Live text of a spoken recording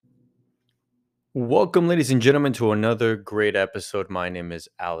Welcome, ladies and gentlemen, to another great episode. My name is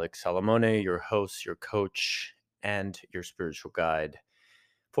Alex Salamone, your host, your coach, and your spiritual guide.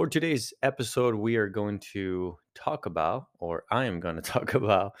 For today's episode, we are going to talk about, or I am going to talk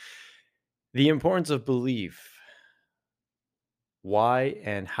about, the importance of belief, why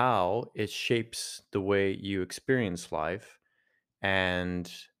and how it shapes the way you experience life, and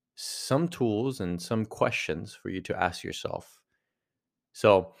some tools and some questions for you to ask yourself.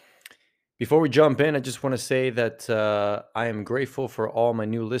 So, before we jump in, I just want to say that I am grateful for all my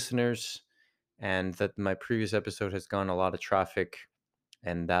new listeners and that my previous episode has gotten a lot of traffic.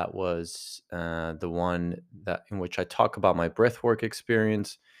 And that was the one that in which I talk about my breathwork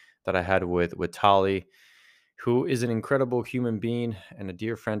experience that I had with Tali, who is an incredible human being and a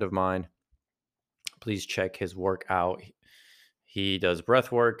dear friend of mine. Please check his work out. He does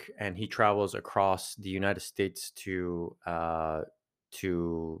breath work and he travels across the United States to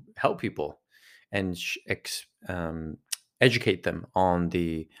help people and educate them on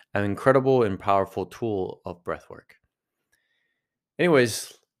the an incredible and powerful tool of breath work.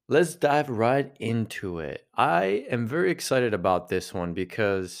 Anyways, let's dive right into it. I am very excited about this one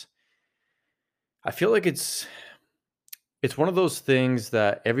because I feel like it's one of those things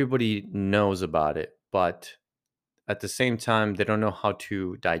that everybody knows about it, but at the same time they don't know how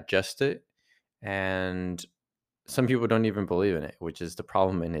to digest it, and some people don't even believe in it, which is the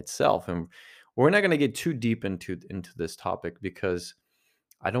problem in itself. And we're not going to get too deep into this topic because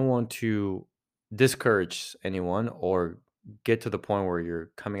I don't want to discourage anyone or get to the point where you're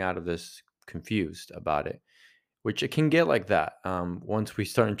coming out of this confused about it, which it can get like that once we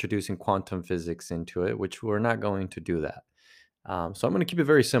start introducing quantum physics into it, which we're not going to do that. So I'm going to keep it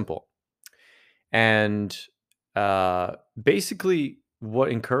very simple. And basically,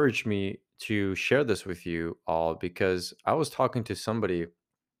 what encouraged me to share this with you all, because I was talking to somebody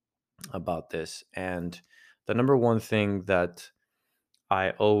about this, and the number one thing that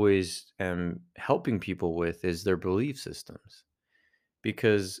I always am helping people with is their belief systems,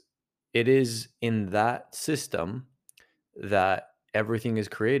 because it is in that system that everything is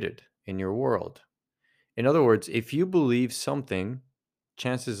created in your world. In other words, if you believe something,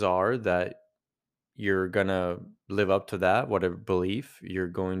 chances are that you're gonna live up to that, whatever belief. You're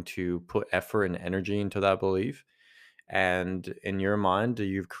going to put effort and energy into that belief. And in your mind,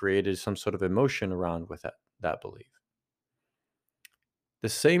 you've created some sort of emotion around with that belief. The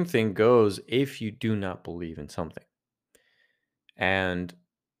same thing goes if you do not believe in something. And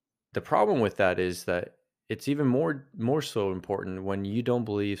the problem with that is that it's even more so important when you don't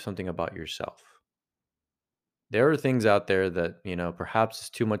believe something about yourself. There are things out there that, perhaps it's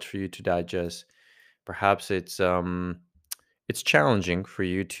too much for you to digest. Perhaps it's challenging for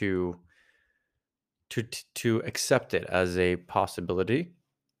you to accept it as a possibility,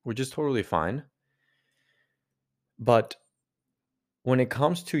 which is totally fine. But when it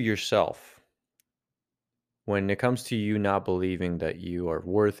comes to yourself, when it comes to you not believing that you are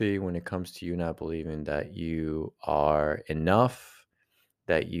worthy, when it comes to you not believing that you are enough,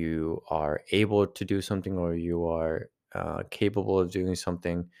 that you are able to do something, or you are capable of doing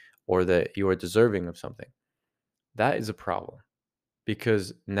something, or that you are deserving of something, that is a problem,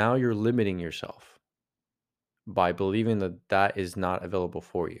 because now you're limiting yourself by believing that that is not available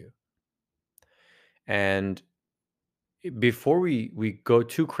for you. And before we go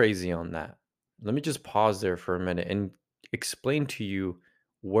too crazy on that, let me just pause there for a minute and explain to you,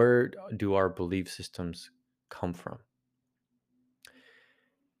 where do our belief systems come from?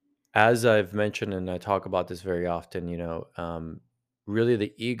 As I've mentioned, and I talk about this very often, really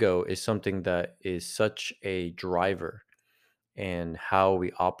the ego is something that is such a driver in how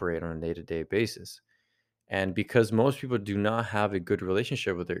we operate on a day-to-day basis. And because most people do not have a good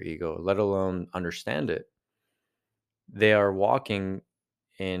relationship with their ego, let alone understand it, they are walking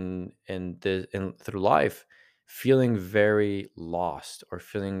in through life feeling very lost, or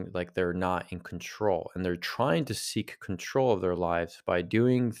feeling like they're not in control, and they're trying to seek control of their lives by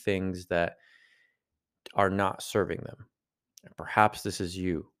doing things that are not serving them. And perhaps this is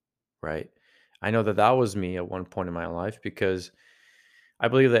you, right? I know that that was me at one point in my life, because I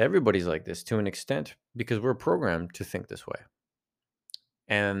believe that everybody's like this to an extent, because we're programmed to think this way.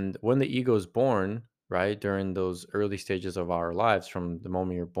 And when the ego is born, right, during those early stages of our lives, from the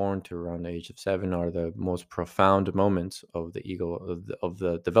moment you're born to around the age of 7, are the most profound moments of the ego, of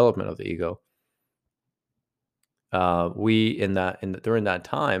the development of the ego. We during that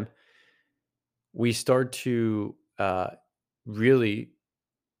time, we start to really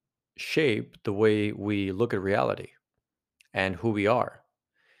shape the way we look at reality and who we are.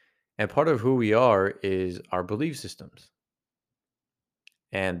 And part of who we are is our belief systems.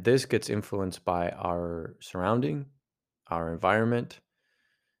 And this gets influenced by our our environment,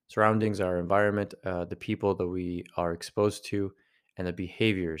 surroundings, our environment, the people that we are exposed to, and the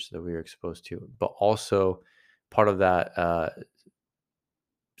behaviors that we are exposed to. But also, part of that,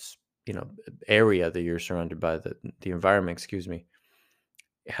 s- area that you're surrounded by, the environment, excuse me,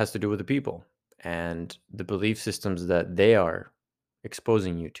 it has to do with the people and the belief systems that they are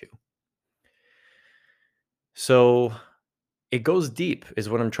exposing you to. So it goes deep, is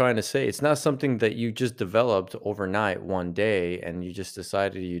what I'm trying to say. It's not something that you just developed overnight one day and you just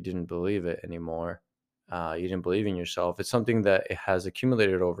decided you didn't believe it anymore. You didn't believe in yourself. It's something that it has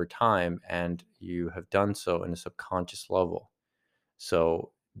accumulated over time, and you have done so in a subconscious level.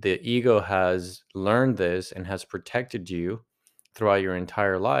 So the ego has learned this and has protected you throughout your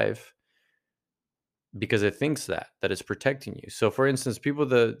entire life because it thinks that it's protecting you. So for instance, people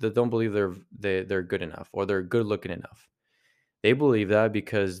that don't believe they're good enough or they're good looking enough, they believe that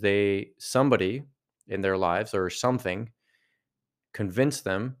because somebody in their lives or something convinced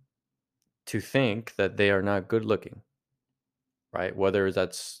them to think that they are not good looking, right? Whether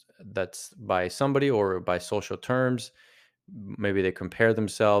that's by somebody or by social terms, maybe they compare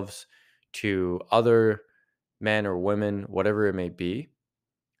themselves to other men or women, whatever it may be,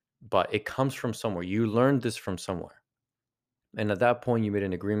 but it comes from somewhere. You learned this from somewhere. And at that point you made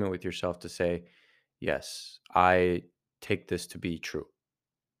an agreement with yourself to say, "Yes, I take this to be true."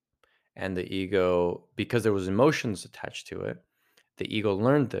 And the ego, because there was emotions attached to it, the ego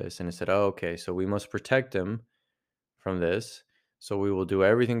learned this and it said, "Oh, okay, so we must protect him from this, so we will do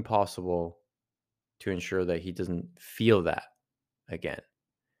everything possible to ensure that he doesn't feel that again."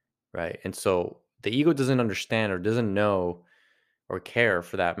 Right? And so the ego doesn't understand or doesn't know or care,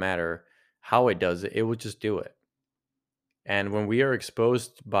 for that matter, how it does it. It will just do it. And when we are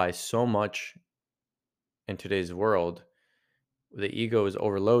exposed by so much in today's world, the ego is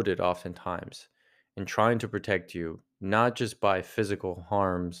overloaded oftentimes in trying to protect you, not just by physical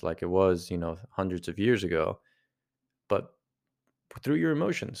harms like it was, hundreds of years ago, but through your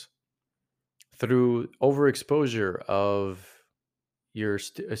emotions, through overexposure of your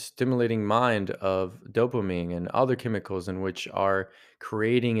stimulating mind of dopamine and other chemicals, in which are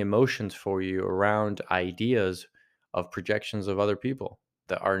creating emotions for you around ideas of projections of other people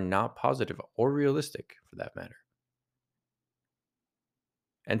that are not positive or realistic, for that matter.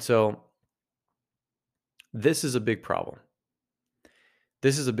 And so this is a big problem.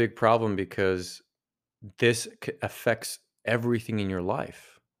 This is a big problem because this affects everything in your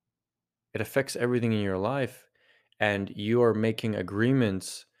life. It affects everything in your life. And you are making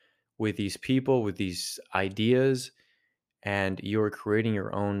agreements with these people, with these ideas, and you're creating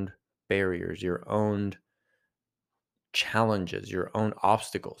your own barriers, your own challenges, your own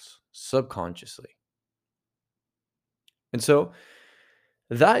obstacles subconsciously. And so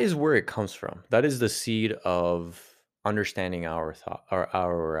that is where it comes from. That is the seed of understanding our thought,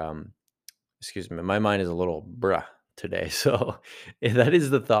 or excuse me, my mind is a little bruh today. So that is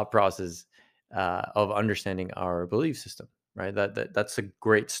the thought process of understanding our belief system, right? That's a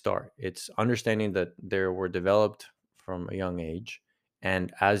great start. It's understanding that they were developed from a young age,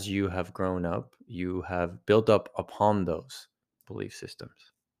 and as you have grown up, you have built up upon those belief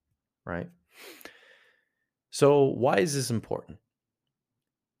systems, right? So why is this important?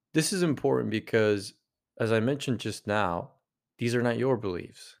 This is important because, as I mentioned just now, these are not your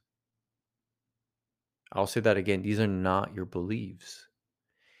beliefs. I'll say that again. These are not your beliefs.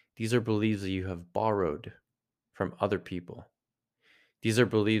 These are beliefs that you have borrowed from other people. These are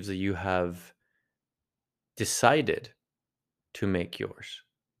beliefs that you have decided to make yours,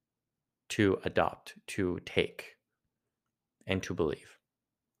 to adopt, to take, and to believe.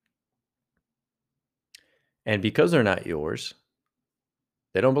 And because they're not yours,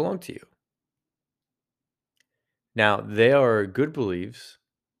 they don't belong to you. Now, they are good beliefs,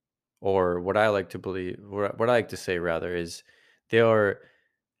 or what I like to believe, what I like to say rather, is they are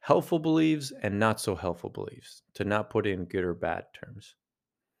helpful beliefs and not so helpful beliefs, to not put in good or bad terms.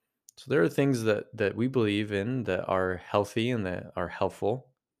 So there are things that we believe in that are healthy and that are helpful,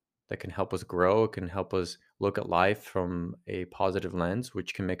 that can help us grow, it can help us look at life from a positive lens,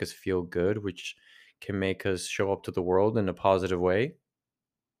 which can make us feel good, which can make us show up to the world in a positive way.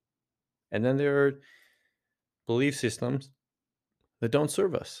 And then there are belief systems that don't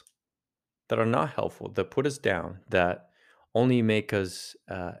serve us, that are not helpful, that put us down, that only make us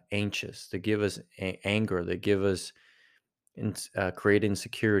anxious, that give us anger, that give us create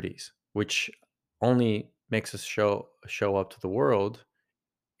insecurities, which only makes us show up to the world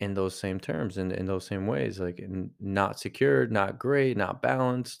in those same terms and in those same ways, like not secured, not great, not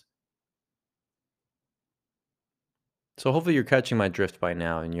balanced. So hopefully you're catching my drift by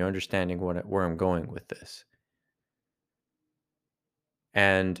now and you're understanding where I'm going with this.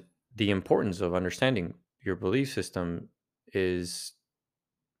 And the importance of understanding your belief system is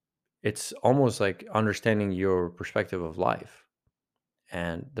it's almost like understanding your perspective of life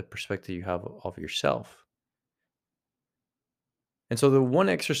and the perspective you have of yourself. And so the one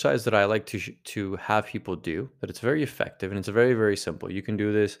exercise that I like to have people do that it's very effective and it's very simple. You can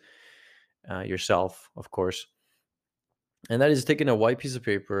do this yourself, of course, and that is taking a white piece of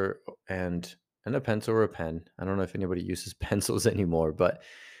paper and a pencil or a pen. I don't know if anybody uses pencils anymore, but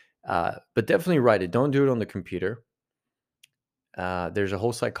definitely write it. Don't do it on the computer. There's a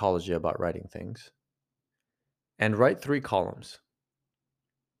whole psychology about writing things, and write 3 columns.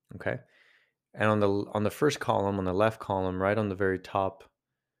 Okay, and on the first column, on the left column, right on the very top,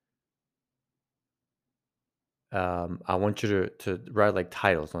 I want you to write like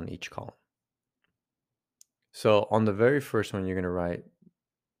titles on each column. So on the very first one, you're gonna write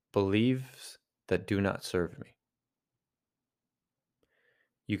beliefs that do not serve me.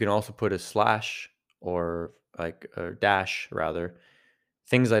 You can also put a slash or like a dash rather,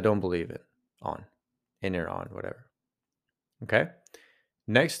 things I don't believe on, in or on, whatever. Okay.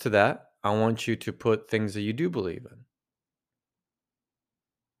 Next to that, I want you to put things that you do believe in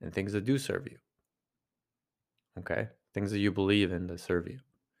and things that do serve you. Okay. Things that you believe in that serve you.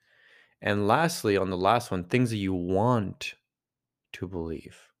 And lastly, on the last one, things that you want to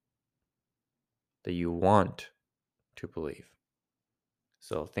believe, that you want to believe.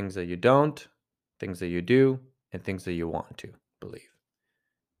 So things that you don't, things that you do, and things that you want to believe,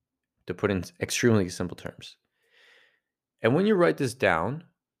 to put in extremely simple terms. And when you write this down,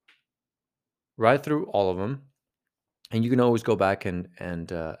 write through all of them, and you can always go back and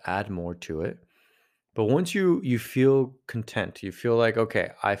add more to it. But once you feel content, you feel like,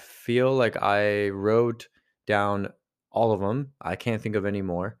 okay, I feel like I wrote down all of them. I can't think of any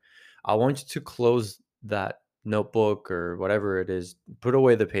more. I want you to close that notebook or whatever it is, put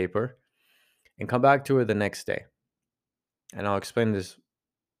away the paper, and come back to it the next day. And I'll explain this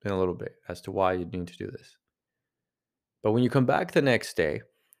in a little bit as to why you need to do this. But when you come back the next day,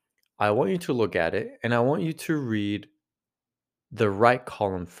 I want you to look at it and I want you to read the right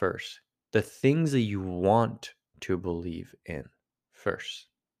column first. The things that you want to believe in first.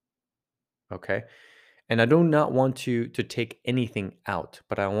 Okay? And I do not want you to take anything out,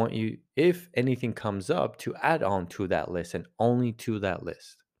 but I want you, if anything comes up, to add on to that list and only to that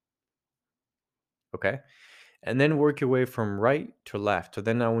list. Okay? And then work your way from right to left. So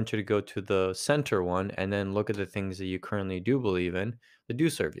then I want you to go to the center one and then look at the things that you currently do believe in that do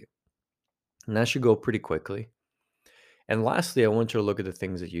serve you. And that should go pretty quickly. And lastly, I want you to look at the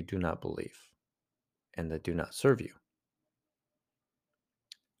things that you do not believe and that do not serve you.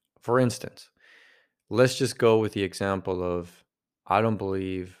 For instance, let's just go with the example of I don't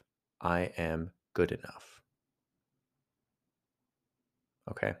believe I am good enough.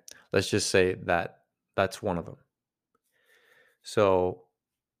 Okay. Let's just say that that's one of them. So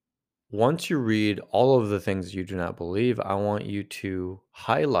once you read all of the things you do not believe, I want you to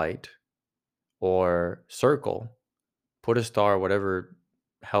highlight or circle, put a star, whatever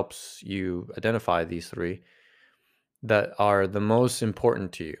helps you identify these three that are the most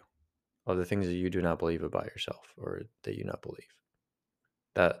important to you of the things that you do not believe about yourself or that you not believe.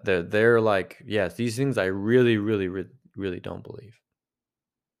 That they're like, yes, these things I really don't believe.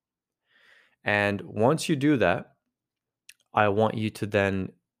 And once you do that, I want you to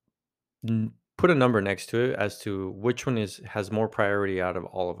then put a number next to it as to which one is has more priority out of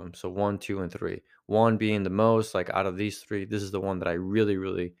all of them. So one, two, and three. One being the most, like out of these three, this is the one that I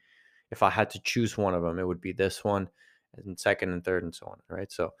really, if I had to choose one of them, it would be this one, and second and third, and so on.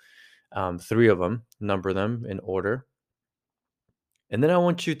 Right. So three of them, number them in order. And then I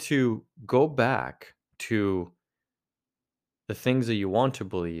want you to go back to the things that you want to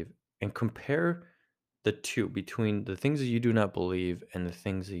believe and compare the two between the things that you do not believe and the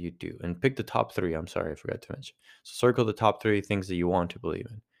things that you do. And pick the top three. I'm sorry, I forgot to mention. So circle the top three things that you want to believe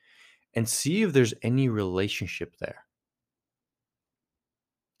in and see if there's any relationship there.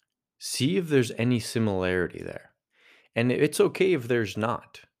 See if there's any similarity there. And it's okay if there's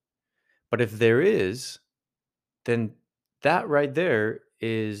not. But if there is, then that right there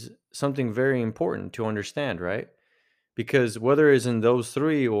is something very important to understand, right? Because whether it's in those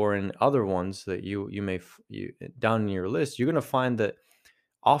three or in other ones that you may down in your list, you're going to find that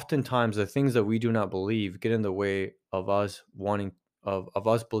oftentimes the things that we do not believe get in the way of us wanting of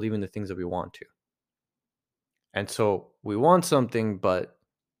us believing the things that we want to. And so we want something, but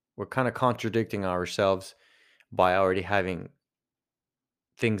we're kind of contradicting ourselves by already having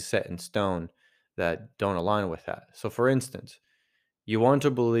things set in stone that don't align with that. So, for instance, you want to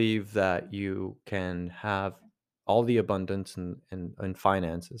believe that you can have all the abundance and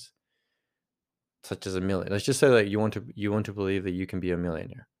finances, such as a million. Let's just say that you want to believe that you can be a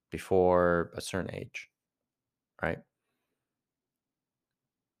millionaire before a certain age, right?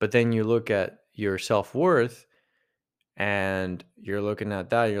 But then you look at your self-worth and you're looking at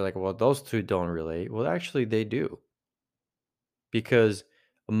that, you're like, well, those two don't relate. Well, actually, they do, because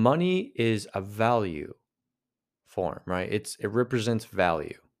money is a value form, right? It represents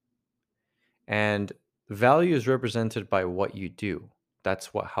value. And value is represented by what you do. That's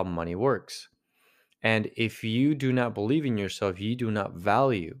how money works. And if you do not believe in yourself, you do not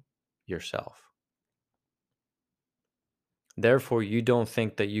value yourself. Therefore, you don't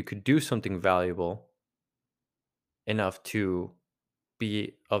think that you could do something valuable enough to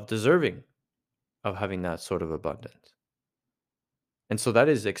be of deserving of having that sort of abundance. And so that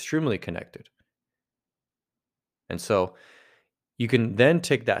is extremely connected. And so you can then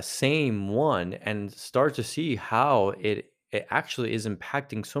take that same one and start to see how it actually is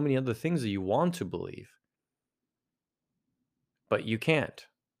impacting so many other things that you want to believe, but you can't,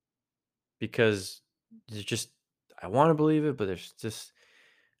 because there's just, I want to believe it, but there's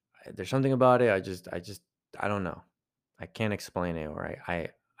something about it. I don't know. I can't explain it, or I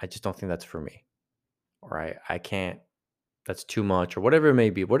just don't think that's for me, or I can't, that's too much, or whatever it may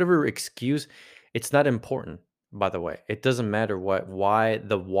be, whatever excuse. It's not important, by the way. It doesn't matter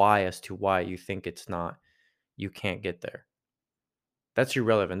why as to why you think it's not, you can't get there. That's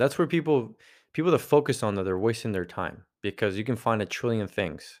irrelevant. That's where people that focus on that, they're wasting their time, because you can find a trillion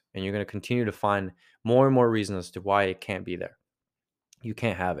things and you're going to continue to find more and more reasons as to why it can't be there. You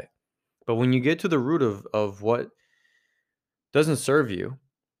can't have it. But when you get to the root of what doesn't serve you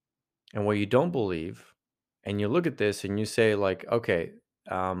and what you don't believe, and you look at this and you say, like, okay,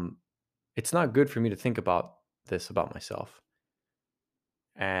 um, it's not good for me to think about this about myself.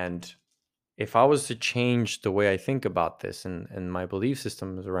 And if I was to change the way I think about this and my belief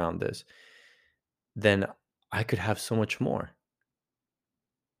systems around this, then I could have so much more.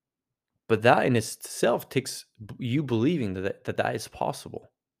 But that in itself takes you believing that is possible.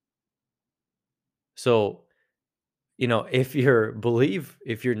 So, if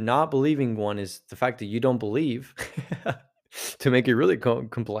you're not believing, one is the fact that you don't believe, to make it really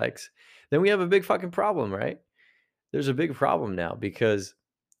complex, then we have a big fucking problem, right? There's a big problem now, because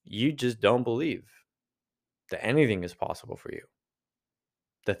you just don't believe that anything is possible for you.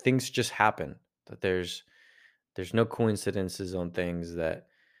 That things just happen. That there's no coincidences on things, that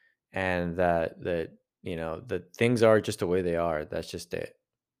things are just the way they are. That's just it.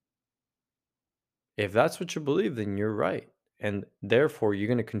 If that's what you believe, then you're right. And therefore, you're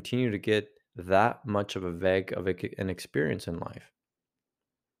going to continue to get that much of a vague of an experience in life.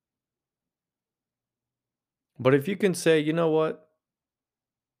 But if you can say, you know what,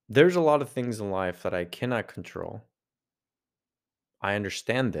 there's a lot of things in life that I cannot control. I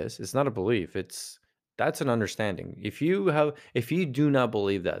understand this. It's not a belief. That's an understanding. If you do not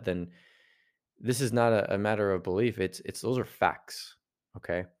believe that, then this is not a matter of belief. It's those are facts.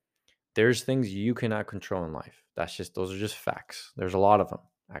 Okay. There's things you cannot control in life. Those are just facts. There's a lot of them,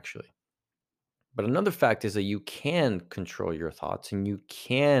 actually. But another fact is that you can control your thoughts and you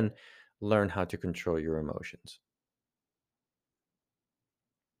can learn how to control your emotions.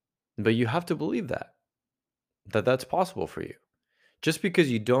 But you have to believe that that's possible for you. Just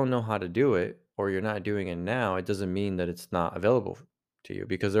because you don't know how to do it or you're not doing it now, it doesn't mean that it's not available to you,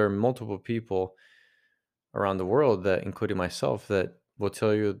 because there are multiple people around the world, that including myself, that will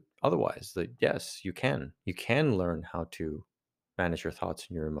tell you otherwise, that yes, you can learn how to manage your thoughts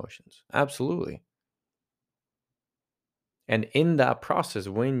and your emotions. Absolutely. And in that process,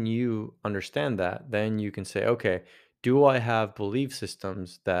 when you understand that, then you can say, okay, do I have belief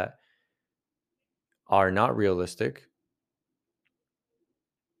systems that are not realistic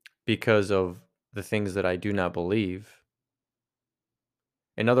because of the things that I do not believe?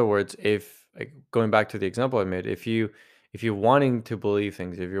 In other words, if, like, going back to the example I made, if you're wanting to believe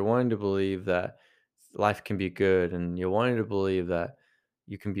things, if you're wanting to believe that life can be good, and you're wanting to believe that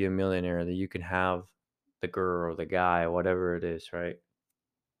you can be a millionaire, that you can have the girl or the guy, whatever it is, right?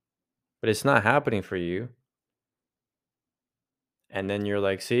 But it's not happening for you. And then you're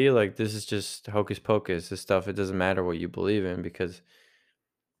like, see, like, this is just hocus pocus. This stuff, it doesn't matter what you believe in, because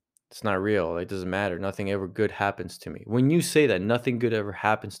it's not real. It doesn't matter. Nothing ever good happens to me. When you say that nothing good ever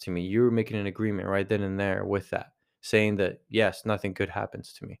happens to me, you're making an agreement right then and there with that, saying that, yes, nothing good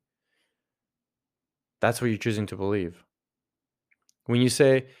happens to me. That's what you're choosing to believe. When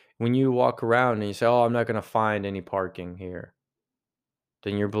you walk around and you say, oh, I'm not going to find any parking here.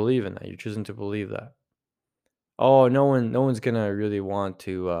 then you're believing that. You're choosing to believe that. Oh, no one's gonna really want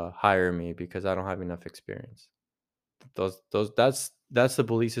to hire me because I don't have enough experience. That's the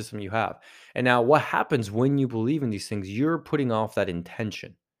belief system you have. And now what happens when you believe in these things? You're putting off that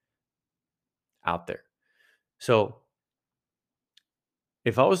intention out there. So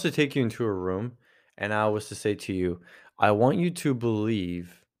if I was to take you into a room and I was to say to you, I want you to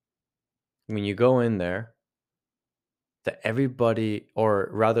believe when you go in there that everybody, or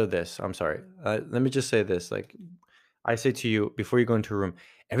rather this, I'm sorry, let me just say this. Like, I say to you before you go into a room,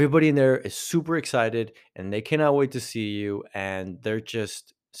 everybody in there is super excited and they cannot wait to see you. And they're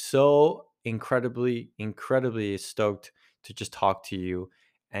just so incredibly, incredibly stoked to just talk to you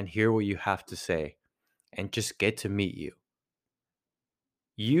and hear what you have to say and just get to meet you.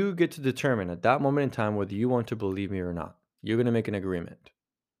 You get to determine at that moment in time whether you want to believe me or not. You're going to make an agreement.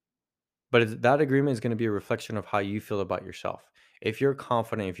 But that agreement is going to be a reflection of how you feel about yourself. If you're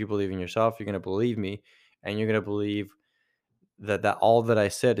confident, if you believe in yourself, you're going to believe me and you're going to believe that all that I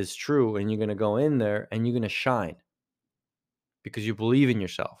said is true, and you're going to go in there and you're going to shine because you believe in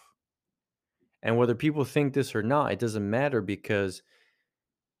yourself. And whether people think this or not, it doesn't matter because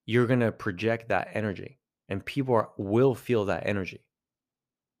you're going to project that energy and will feel that energy,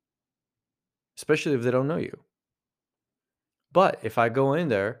 especially if they don't know you. But if I go in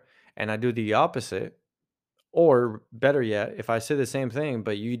there and I do the opposite, or better yet, if I say the same thing,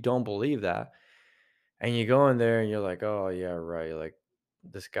 but you don't believe that, and you go in there and you're like, oh, yeah, right. Like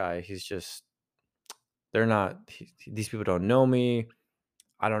this guy, they're not, these people don't know me.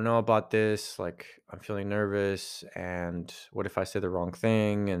 I don't know about this. Like, I'm feeling nervous. And what if I say the wrong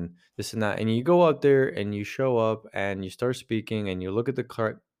thing and this and that? And you go out there and you show up and you start speaking and you look at the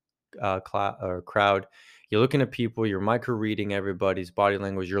crowd. You're looking at people, you're micro reading everybody's body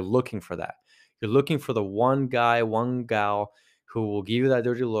language. You're looking for that. You're looking for the one guy, one gal who will give you that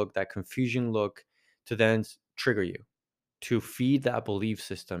dirty look, that confusion look to then trigger you, to feed that belief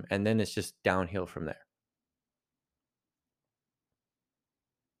system. And then it's just downhill from there.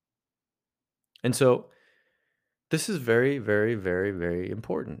 And so this is very, very, very, very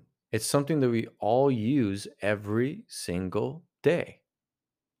important. It's something that we all use every single day.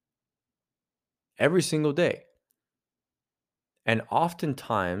 Every single day. And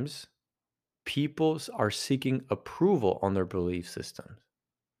oftentimes, people are seeking approval on their belief systems.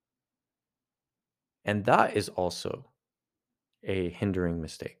 And that is also a hindering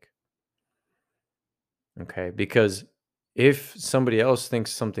mistake. Okay. Because if somebody else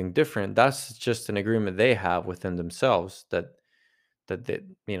thinks something different, that's just an agreement they have within themselves that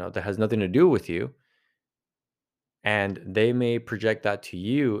has nothing to do with you, and they may project that to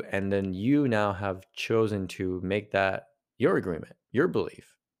you, and then you now have chosen to make that your agreement, your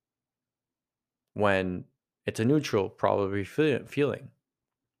belief, when it's a neutral probably feeling.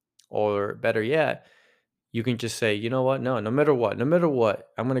 Or better yet, you can just say, you know what, no matter what, I'm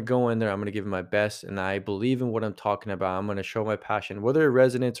going to go in there, I'm going to give it my best, and I believe in what I'm talking about. I'm going to show my passion, whether it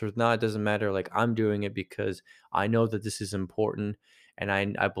resonates or not, it doesn't matter. Like, I'm doing it because I know that this is important, and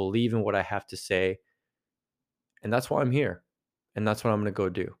I believe in what I have to say, and that's why I'm here, and that's what I'm going to go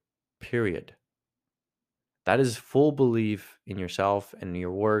do, period. That is full belief in yourself and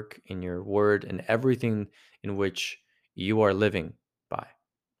your work, in your word, and everything in which you are living by.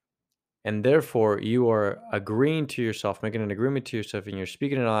 And therefore, you are agreeing to yourself, making an agreement to yourself, and you're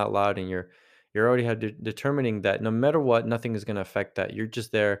speaking it out loud, and you're already determining that no matter what, nothing is going to affect that. You're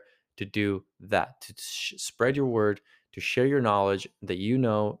just there to do that, to spread your word, to share your knowledge that you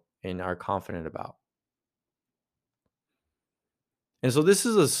know and are confident about. And so, this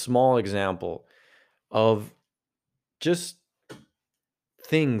is a small example of just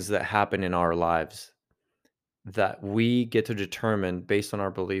things that happen in our lives that we get to determine based on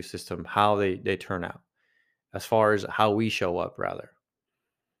our belief system how they turn out, as far as how we show up rather.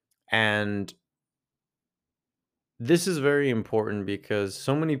 And this is very important because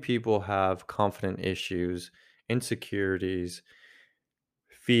so many people have confident issues, insecurities,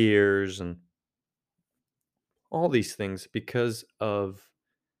 fears, and all these things because of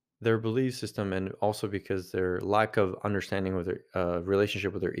their belief system, and also because their lack of understanding with their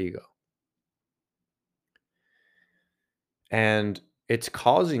relationship with their ego. And it's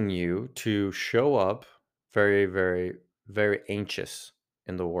causing you to show up very, very, very anxious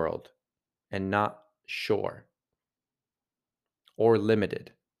in the world and not sure or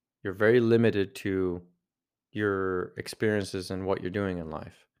limited. You're very limited to your experiences and what you're doing in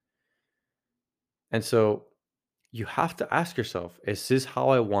life. And so you have to ask yourself, is this how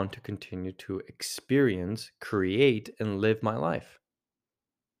I want to continue to experience, create, and live my life?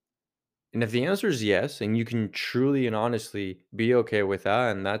 And if the answer is yes, and you can truly and honestly be okay with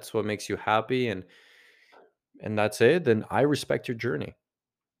that, and that's what makes you happy, and that's it, then I respect your journey.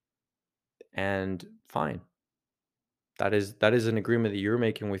 And fine. That is an agreement that you're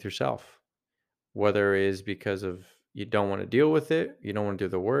making with yourself. Whether it is because of you don't want to deal with it, you don't want to do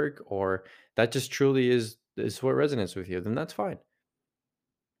the work, or that just truly is what resonates with you, then that's fine.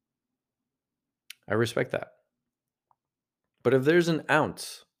 I respect that. But if there's an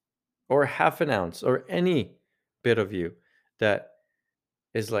ounce or half an ounce or any bit of you that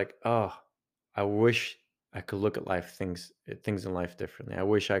is like, oh, I wish I could look at things in life differently. I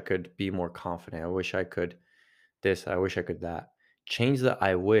wish I could be more confident. I wish I could this. I wish I could that. Change the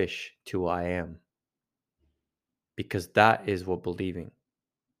I wish to I am, because that is what believing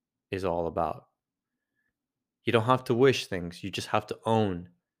is all about. You don't have to wish things. You just have to own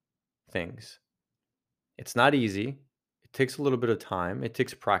things. It's not easy. It takes a little bit of time. It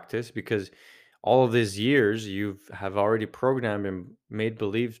takes practice, because all of these years have already programmed and made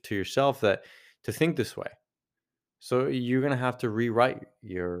believe to yourself that to think this way. So you're gonna have to rewrite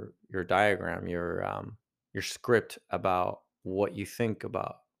your diagram, your script about what you think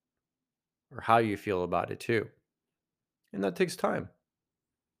about or how you feel about it too, and that takes time.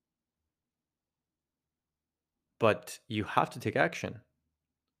 But you have to take action.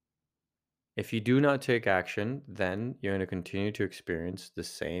 If you do not take action, then you're going to continue to experience the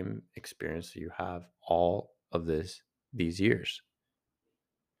same experience that you have all of these years.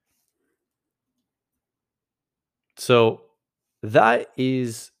 So that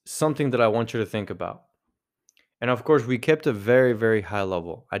is something that I want you to think about. And of course, we kept a very, very high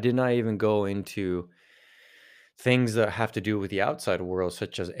level. I did not even go into things that have to do with the outside world,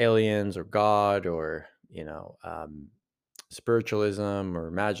 such as aliens or God or, spiritualism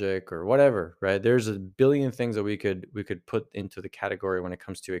or magic or whatever, right? There's a billion things that we could put into the category when it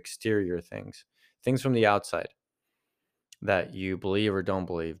comes to exterior things from the outside that you believe or don't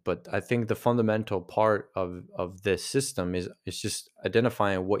believe. But I think the fundamental part of this system is just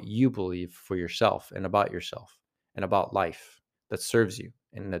identifying what you believe for yourself and about life, that serves you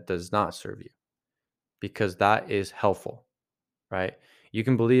and that does not serve you, because that is helpful, right? You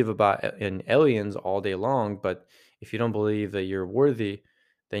can believe about in aliens all day long, but if you don't believe that you're worthy,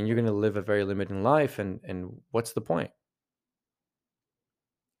 then you're going to live a very limiting life, and what's the point?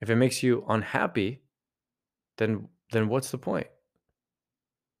 If it makes you unhappy, then what's the point?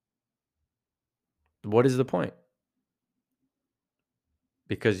 What is the point?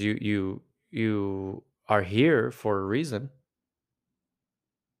 Because you are here for a reason,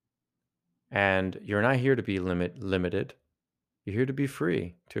 and you're not here to be limited. You're here to be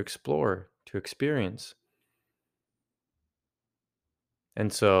free, to explore, to experience.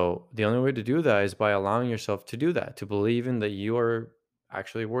 And so the only way to do that is by allowing yourself to do that, to believe in that you are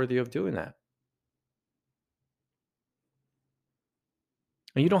actually worthy of doing that.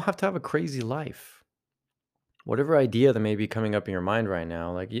 And you don't have to have a crazy life. Whatever idea that may be coming up in your mind right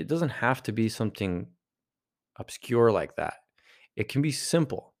now, like it doesn't have to be something obscure like that. It can be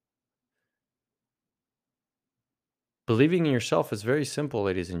simple. Believing in yourself is very simple,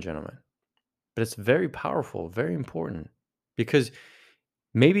 ladies and gentlemen, but it's very powerful, very important, because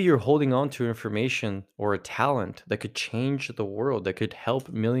maybe you're holding on to information or a talent that could change the world, that could help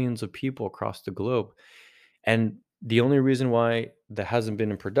millions of people across the globe. And the only reason why that hasn't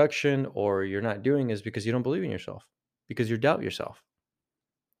been in production or you're not doing is because you don't believe in yourself, because you doubt yourself,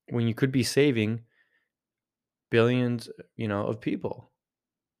 when you could be saving billions, of people.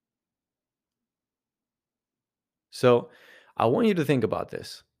 So I want you to think about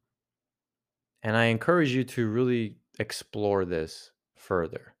this, and I encourage you to really explore this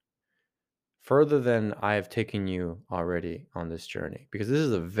further than I have taken you already on this journey, because this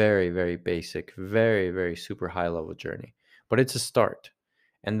is a very, very basic, very, very super high level journey, but it's a start.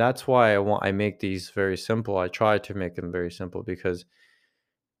 And that's why I make these very simple. I try to make them very simple, because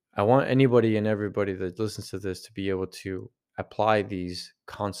I want anybody and everybody that listens to this to be able to apply these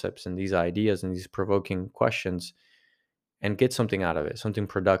concepts and these ideas and these provoking questions and get something out of it, something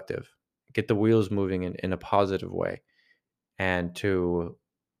productive, get the wheels moving in a positive way, and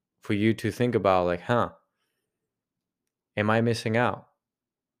for you to think about, like, am I missing out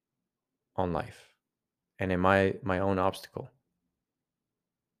on life? And am I my own obstacle?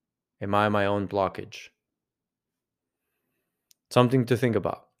 Am I my own blockage? Something to think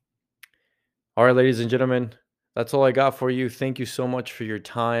about. All right, ladies and gentlemen, that's all I got for you. Thank you so much for your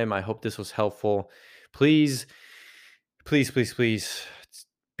time. I hope this was helpful. Please, please, please, please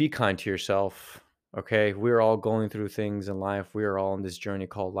be kind to yourself. Okay. We're all going through things in life. We are all on this journey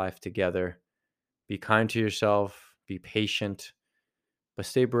called life together. Be kind to yourself, be patient, but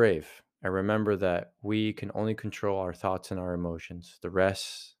stay brave. And remember that we can only control our thoughts and our emotions. The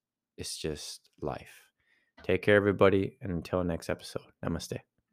rest is just life. Take care, everybody. And until next episode, namaste.